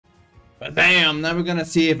But damn, now we're gonna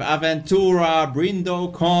see if Aventura,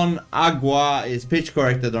 Brindo con Agua is pitch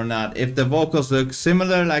corrected or not. If the vocals look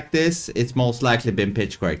similar like this, it's most likely been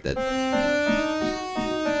pitch corrected.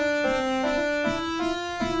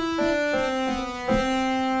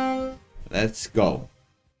 Let's go.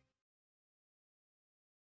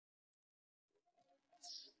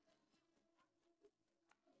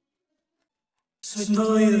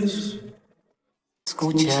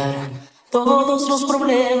 Escuchar todos los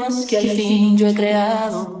problemas que al fin yo he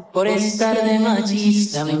creado. Por estar de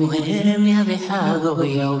machista mi mujer me ha dejado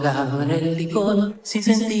y ahogado en el licor, sin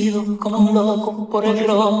sentido, como un loco por el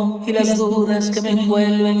robo y las dudas que me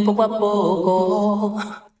envuelven poco a poco.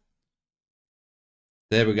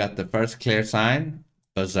 There we got the first clear sign.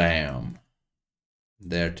 Bazam.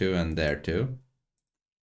 There too and there too.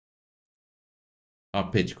 Oh,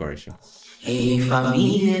 pitch correction. Y mi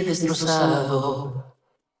familia he destrozado,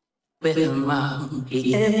 pero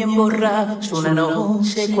y he bien borracho una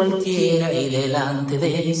noche cualquiera y delante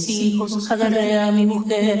de mis hijos agarré a mi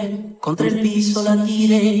mujer, contra el piso la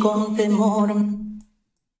tiré con temor.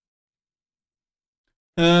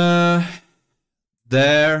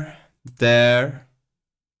 There.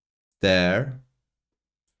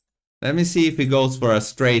 Let me see if he goes for a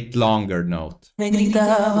straight longer note. Me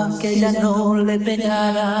gritaba que ella no le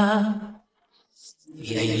pegara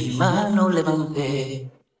y ahí mi mano levanté.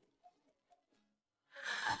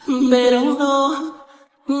 Pero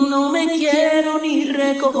no me quiero ni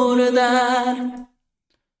recordar.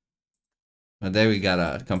 And there we got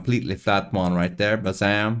a completely flat one right there.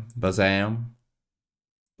 Bazam, bazam,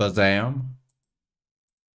 bazam.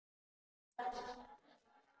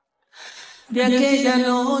 De aquella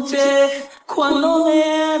noche cuando me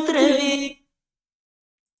atreví.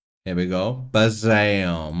 Here we go.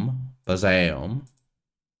 Bazam, bazam.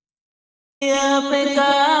 A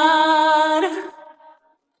pecar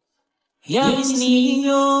y a mis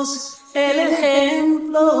niños el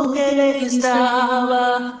ejemplo que les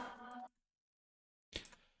daba.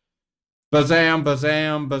 Bazam,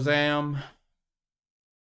 bazam, bazam.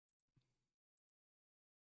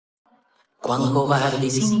 Cuán cobarde y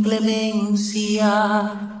sin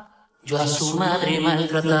clemencia yo a su madre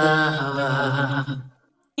maltrataba.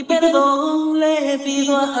 Y perdón le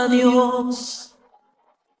pido a Dios.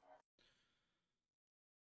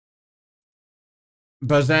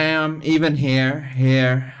 Bazam, even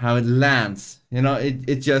here, how it lands. You know,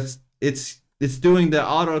 it's doing the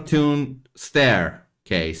auto-tune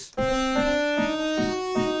staircase.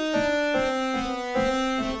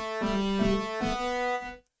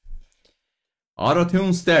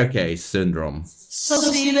 Auto-tune staircase syndrome.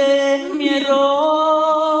 Soy de mi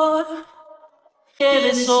error,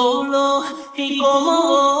 quedé solo y como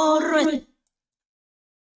borro.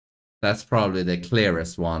 That's probably the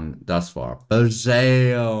clearest one thus far.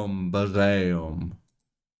 Bazam, bazam.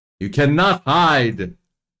 You cannot hide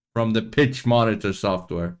from the pitch monitor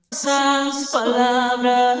software. Esas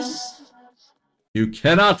palabras. You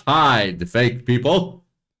cannot hide, fake people.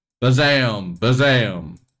 Bazam,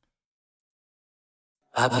 bazam.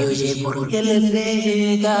 Papi, oye, ¿por qué le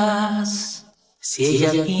pegas? Si ella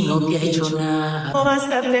a ti no te ha hecho nada. No vas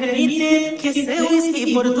a permitir que ese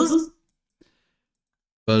whisky por tus...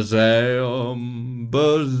 Bazam,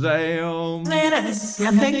 bazam. Se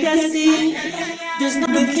afecte así. Just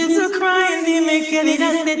know the kids are crying, dime que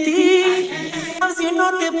dirán de ti. Si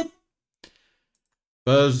no te...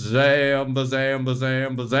 Bazam, bazam,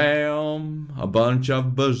 bazam, bazam. A bunch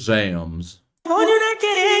of bazams. Pone una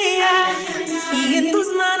querella y en tus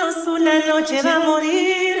manos una noche va a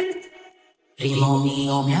morir. Primo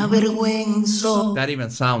mío, me avergüenzo. That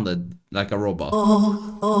even sounded like a robot.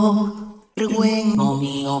 Primo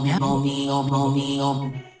mío, me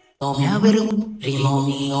avergüenzo. Primo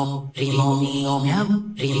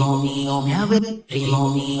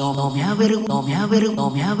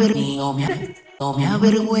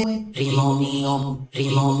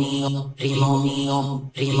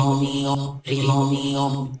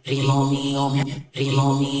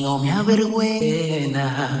mío, me avergüenza.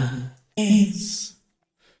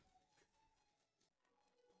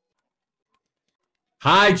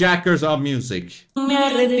 Hijackers of music. Me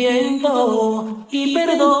arrepiento y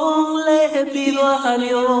perdón le pido a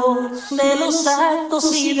Dios de los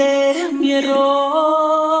actos y de mi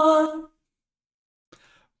error.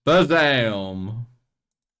 Bazam.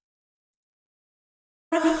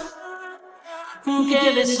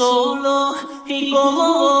 Quedé solo y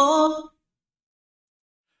como...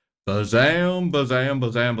 Bazam, bazam,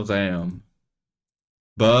 bazam, bazam.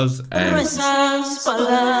 Buzz and... Esas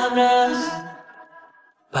palabras.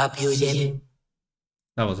 Papi, oye.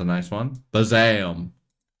 That was a nice one. Bazam.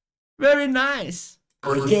 Very nice.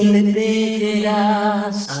 porque le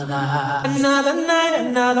deberás a dar. Another night,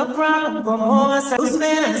 another problem, como vas a tus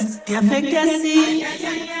venas, te afecta así.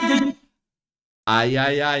 Yeah,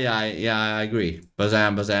 I agree.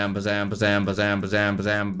 Bazam, bazam, bazam, bazam, bazam, bazam,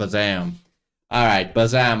 bazam, bazam. Alright,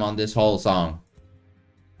 bazam on this whole song.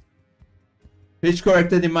 Pitch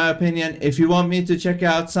corrected in my opinion. If you want me to check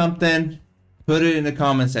out something, put it in the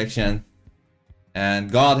comment section.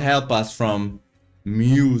 And God help us from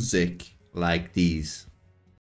music like these.